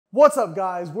What's up,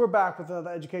 guys? We're back with another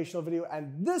educational video,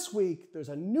 and this week there's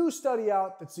a new study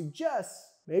out that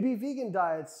suggests maybe vegan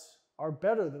diets are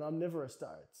better than omnivorous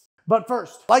diets. But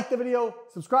first, like the video,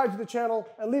 subscribe to the channel,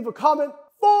 and leave a comment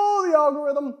for the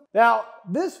algorithm. Now,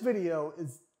 this video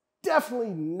is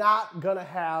definitely not gonna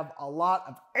have a lot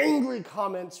of angry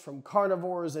comments from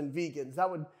carnivores and vegans.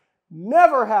 That would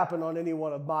never happen on any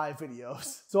one of my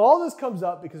videos. So all this comes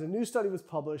up because a new study was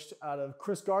published out of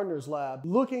Chris Gardner's lab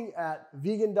looking at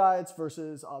vegan diets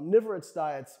versus omnivorous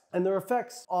diets and their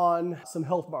effects on some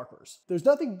health markers. There's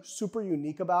nothing super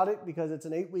unique about it because it's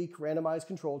an 8-week randomized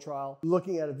control trial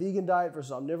looking at a vegan diet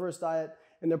versus omnivorous diet,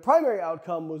 and their primary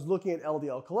outcome was looking at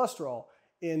LDL cholesterol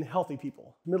in healthy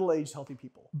people, middle-aged healthy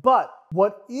people. But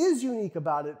what is unique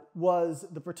about it was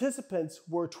the participants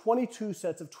were 22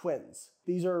 sets of twins.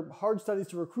 These are hard studies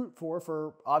to recruit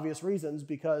for obvious reasons,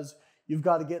 because you've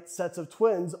got to get sets of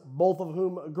twins, both of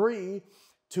whom agree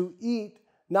to eat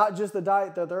not just the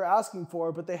diet that they're asking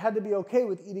for, but they had to be okay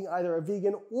with eating either a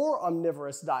vegan or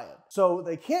omnivorous diet. So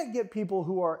they can't get people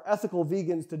who are ethical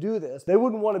vegans to do this. They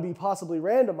wouldn't want to be possibly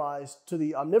randomized to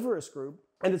the omnivorous group.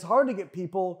 And it's hard to get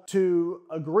people to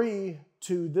agree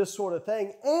to this sort of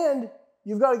thing. And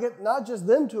you've got to get not just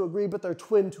them to agree, but their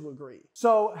twin to agree.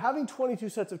 So having 22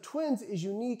 sets of twins is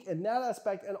unique in that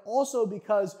aspect, and also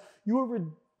because you are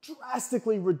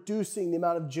drastically reducing the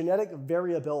amount of genetic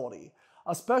variability,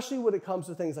 especially when it comes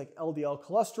to things like LDL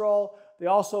cholesterol. They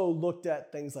also looked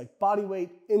at things like body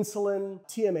weight, insulin,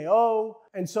 TMAO.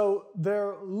 And so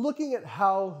they're looking at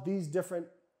how these different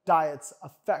diets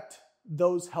affect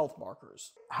those health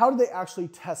markers. How do they actually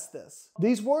test this?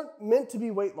 These weren't meant to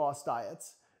be weight loss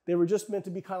diets. They were just meant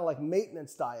to be kind of like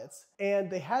maintenance diets.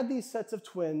 And they had these sets of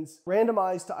twins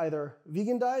randomized to either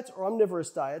vegan diets or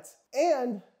omnivorous diets.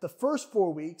 And the first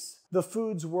 4 weeks, the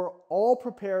foods were all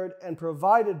prepared and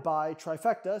provided by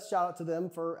Trifecta. Shout out to them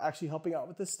for actually helping out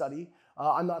with this study.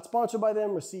 I'm not sponsored by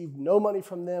them, received no money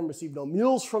from them, received no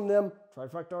meals from them.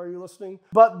 Trifecta, are you listening?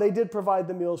 But they did provide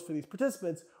the meals for these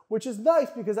participants, which is nice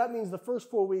because that means the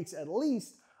first 4 weeks at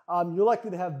least, you're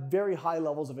likely to have very high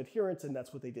levels of adherence, and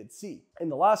that's what they did see. In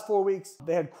the last 4 weeks,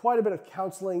 they had quite a bit of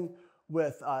counseling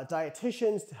with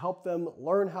dietitians to help them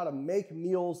learn how to make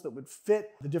meals that would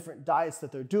fit the different diets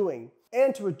that they're doing.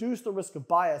 And to reduce the risk of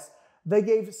bias, they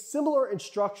gave similar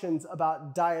instructions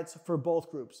about diets for both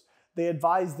groups. They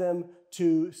advised them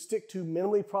to stick to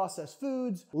minimally processed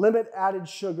foods, limit added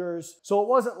sugars. So it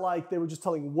wasn't like they were just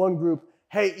telling one group,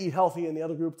 hey, eat healthy, and the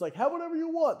other group's like, have whatever you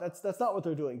want. That's not what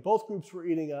they're doing. Both groups were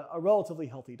eating a relatively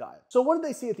healthy diet. So what did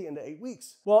they see at the end of 8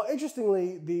 weeks? Well,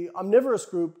 interestingly, the omnivorous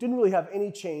group didn't really have any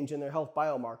change in their health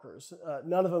biomarkers.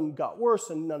 None of them got worse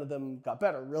and none of them got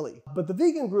better, really. But the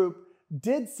vegan group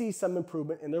did see some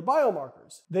improvement in their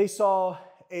biomarkers. They saw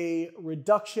a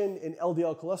reduction in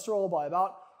LDL cholesterol by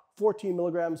about 14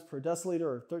 milligrams per deciliter,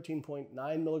 or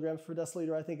 13.9 milligrams per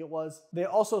deciliter, I think it was. They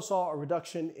also saw a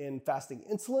reduction in fasting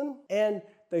insulin, and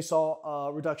they saw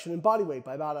a reduction in body weight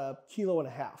by about 1.5 kilos.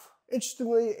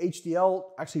 Interestingly, HDL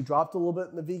actually dropped a little bit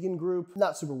in the vegan group.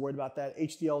 Not super worried about that.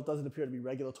 HDL doesn't appear to be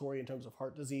regulatory in terms of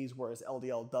heart disease, whereas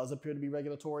LDL does appear to be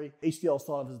regulatory. HDL is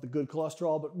thought of as the good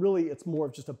cholesterol, but really it's more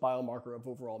of just a biomarker of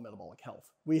overall metabolic health.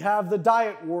 We have the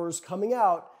diet wars coming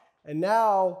out, and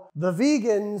now the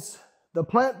vegans, the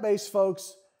plant-based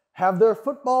folks, have their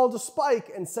football to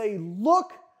spike and say,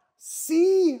 look,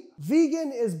 see,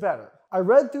 vegan is better. I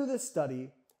read through this study,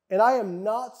 and I am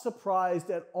not surprised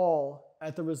at all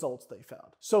at the results they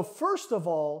found. So first of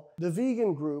all, the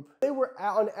vegan group, they were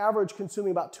on average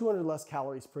consuming about 200 less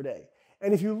calories per day.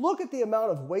 And if you look at the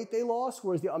amount of weight they lost,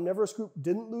 whereas the omnivorous group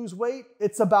didn't lose weight,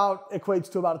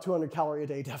 equates to about a 200 calorie a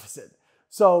day deficit.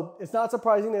 So it's not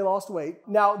surprising they lost weight.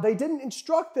 Now, they didn't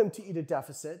instruct them to eat a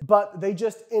deficit, but they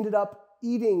just ended up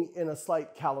eating in a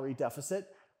slight calorie deficit,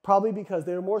 probably because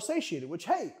they were more satiated, which,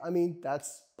 hey, I mean,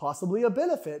 that's possibly a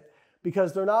benefit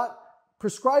because they're not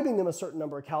prescribing them a certain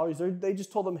number of calories. They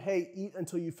just told them, hey, eat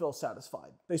until you feel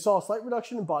satisfied. They saw a slight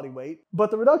reduction in body weight,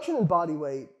 but the reduction in body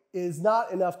weight is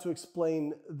not enough to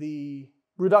explain the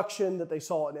reduction that they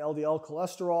saw in LDL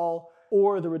cholesterol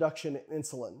or the reduction in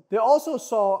insulin. They also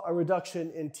saw a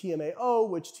reduction in TMAO,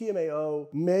 which TMAO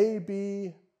may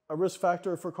be a risk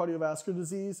factor for cardiovascular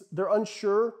disease. They're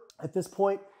unsure at this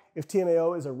point if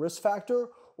TMAO is a risk factor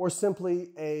or simply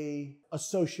an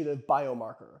associative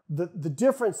biomarker. The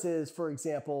difference is, for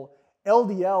example,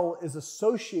 LDL is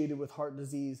associated with heart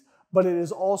disease, but it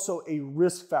is also a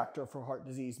risk factor for heart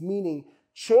disease, meaning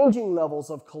changing levels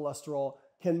of cholesterol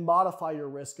can modify your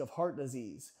risk of heart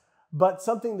disease. But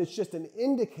something that's just an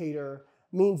indicator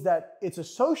means that it's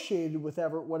associated with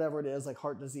whatever it is, like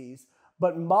heart disease,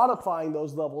 but modifying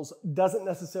those levels doesn't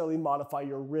necessarily modify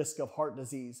your risk of heart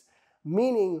disease,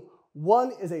 meaning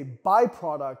one is a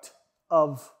byproduct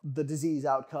of the disease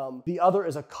outcome, the other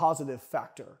is a causative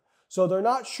factor. So they're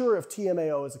not sure if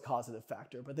TMAO is a causative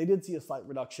factor, but they did see a slight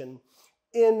reduction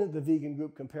in the vegan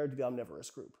group compared to the omnivorous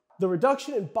group. The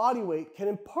reduction in body weight can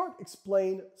in part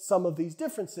explain some of these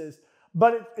differences,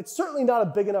 but it's certainly not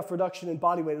a big enough reduction in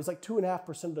body weight. It was like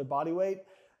 2.5% of their body weight.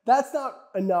 That's not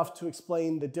enough to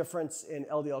explain the difference in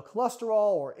LDL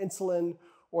cholesterol or insulin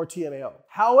or TMAO.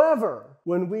 However,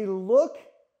 when we look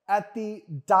at the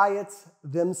diets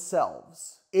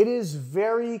themselves, it is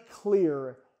very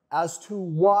clear as to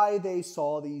why they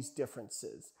saw these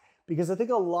differences. Because I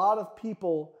think a lot of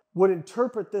people would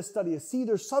interpret this study as, see,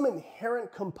 there's some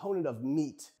inherent component of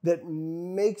meat that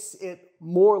makes it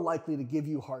more likely to give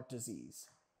you heart disease.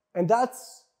 And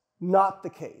that's not the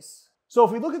case. So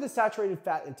if we look at the saturated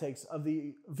fat intakes of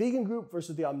the vegan group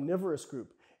versus the omnivorous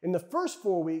group, in the first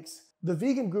 4 weeks, the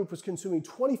vegan group was consuming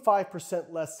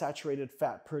 25% less saturated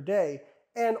fat per day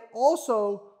and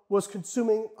also was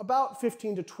consuming about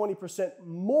 15 to 20%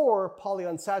 more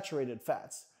polyunsaturated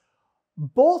fats.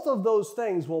 Both of those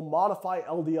things will modify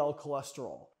LDL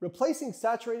cholesterol. Replacing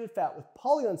saturated fat with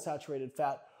polyunsaturated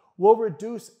fat will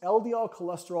reduce LDL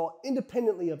cholesterol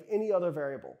independently of any other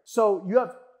variable. So you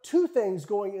have two things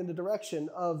going in the direction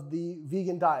of the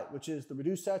vegan diet, which is the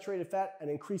reduced saturated fat and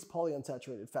increased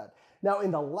polyunsaturated fat. Now,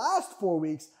 in the last 4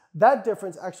 weeks, that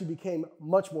difference actually became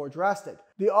much more drastic.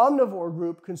 The omnivore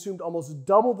group consumed almost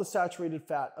double the saturated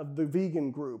fat of the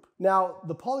vegan group. Now,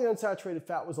 the polyunsaturated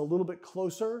fat was a little bit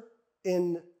closer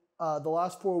in the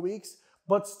last 4 weeks,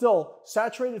 but still,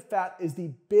 saturated fat is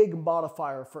the big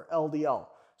modifier for LDL.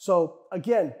 So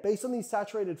again, based on these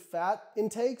saturated fat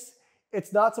intakes,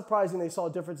 it's not surprising they saw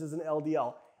differences in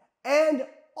LDL. And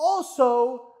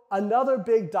also, another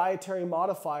big dietary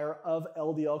modifier of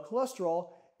LDL cholesterol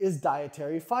is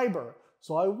dietary fiber.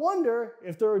 So I wonder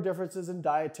if there are differences in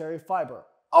dietary fiber.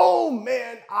 Oh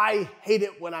man, I hate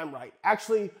it when I'm right.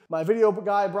 Actually, my video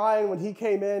guy, Brian, when he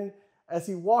came in, as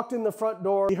he walked in the front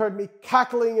door, he heard me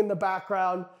cackling in the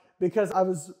background because I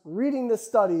was reading this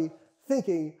study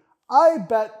thinking, I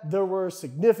bet there were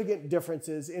significant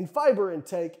differences in fiber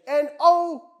intake, and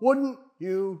oh, wouldn't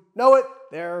you know it,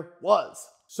 there was.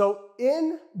 So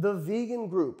in the vegan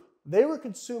group, they were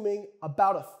consuming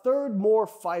about 1/3 more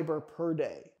fiber per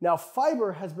day. Now,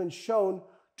 fiber has been shown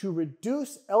to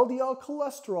reduce LDL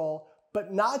cholesterol,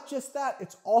 but not just that,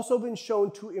 it's also been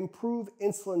shown to improve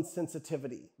insulin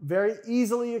sensitivity, very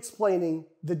easily explaining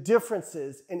the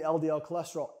differences in LDL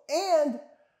cholesterol. And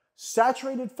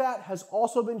saturated fat has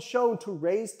also been shown to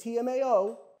raise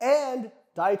TMAO, and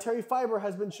dietary fiber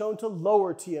has been shown to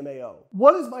lower TMAO.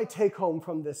 What is my take home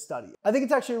from this study? I think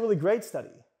it's actually a really great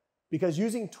study because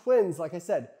using twins, like I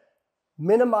said,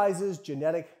 minimizes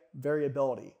genetic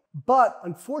variability. But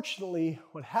unfortunately,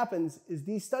 what happens is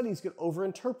these studies get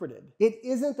overinterpreted. It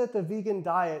isn't that the vegan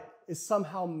diet is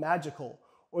somehow magical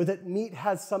or that meat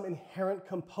has some inherent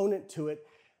component to it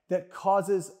that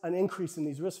causes an increase in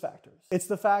these risk factors. It's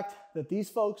the fact that these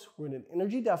folks were in an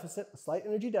energy deficit, a slight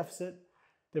energy deficit.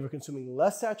 They were consuming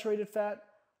less saturated fat,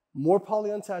 more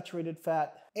polyunsaturated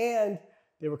fat, and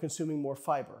they were consuming more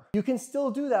fiber. You can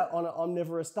still do that on an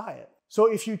omnivorous diet. So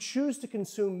if you choose to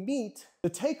consume meat, the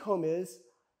take home is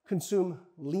consume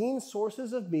lean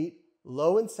sources of meat,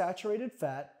 low in saturated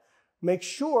fat. Make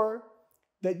sure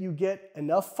that you get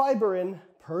enough fiber in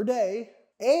per day,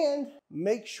 and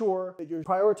make sure that you're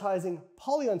prioritizing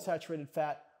polyunsaturated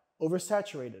fat over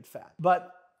saturated fat.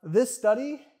 But this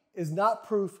study is not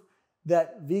proof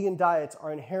that vegan diets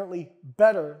are inherently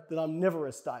better than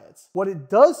omnivorous diets. What it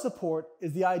does support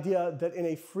is the idea that in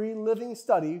a free living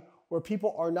study where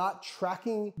people are not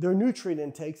tracking their nutrient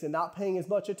intakes and not paying as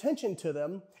much attention to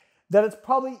them, that it's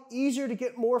probably easier to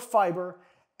get more fiber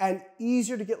and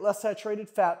easier to get less saturated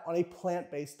fat on a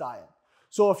plant-based diet.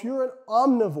 So if you're an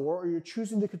omnivore or you're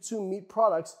choosing to consume meat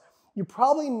products, you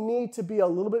probably need to be a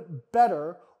little bit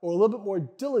better or a little bit more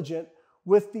diligent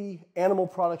with the animal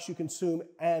products you consume,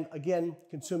 and again,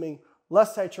 consuming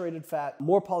less saturated fat,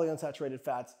 more polyunsaturated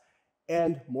fats,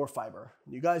 and more fiber.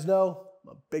 You guys know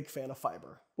I'm a big fan of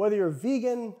fiber. Whether you're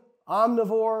vegan,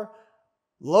 omnivore,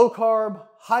 low carb,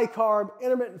 high carb,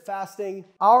 intermittent fasting,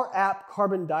 our app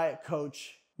Carbon Diet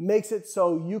Coach makes it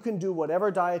so you can do whatever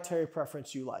dietary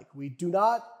preference you like. We do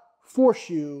not force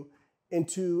you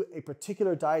into a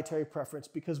particular dietary preference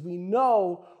because we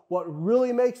know what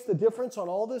really makes the difference on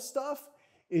all this stuff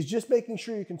is just making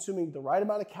sure you're consuming the right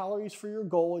amount of calories for your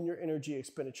goal and your energy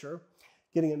expenditure,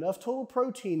 getting enough total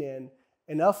protein in,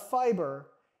 enough fiber,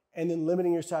 and then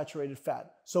limiting your saturated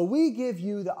fat. So we give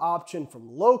you the option from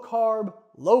low carb,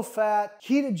 low fat,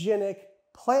 ketogenic,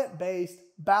 plant-based,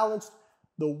 balanced.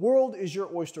 The world is your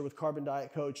oyster with Carbon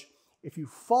Diet Coach. If you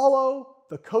follow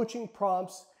the coaching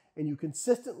prompts and you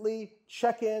consistently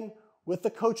check in with the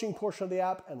coaching portion of the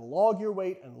app and log your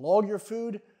weight and log your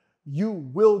food, you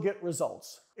will get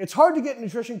results. It's hard to get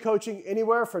nutrition coaching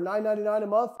anywhere for $9.99 a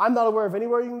month. I'm not aware of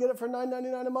anywhere you can get it for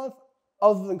 $9.99 a month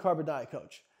other than Carbon Diet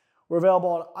Coach. We're available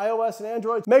on iOS and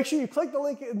Android. Make sure you click the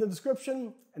link in the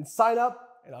description and sign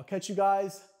up, and I'll catch you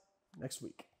guys next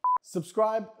week.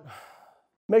 Subscribe.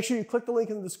 Make sure you click the link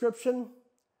in the description.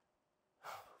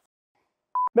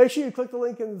 Make sure you click the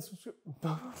link in the subscription.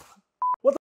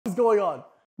 What the is going on?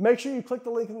 Make sure you click the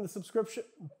link in the subscription.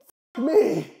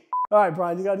 Me. All right,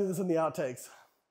 Brian, you gotta do this in the outtakes.